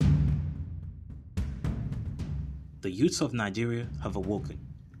The youths of Nigeria have awoken,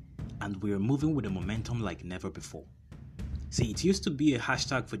 and we are moving with a momentum like never before. See, it used to be a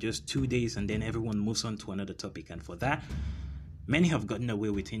hashtag for just 2 days and then everyone moves on to another topic, and for that, many have gotten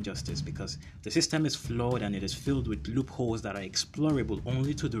away with injustice because the system is flawed and it is filled with loopholes that are explorable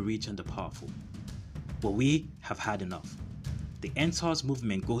only to the rich and the powerful. But we have had enough. The EndSARS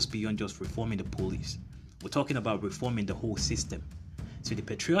movement goes beyond just reforming the police. We're talking about reforming the whole system. So the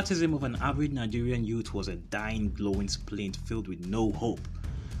patriotism of an average Nigerian youth was a dying, glowing splint filled with no hope.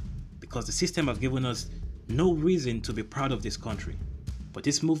 Because the system has given us no reason to be proud of this country. But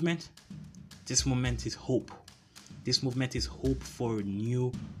this movement is hope. This movement is hope for a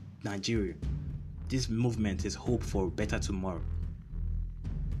new Nigeria. This movement is hope for a better tomorrow.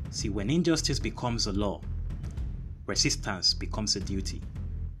 See, when injustice becomes a law, resistance becomes a duty.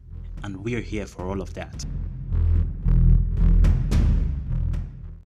 And we're here for all of that.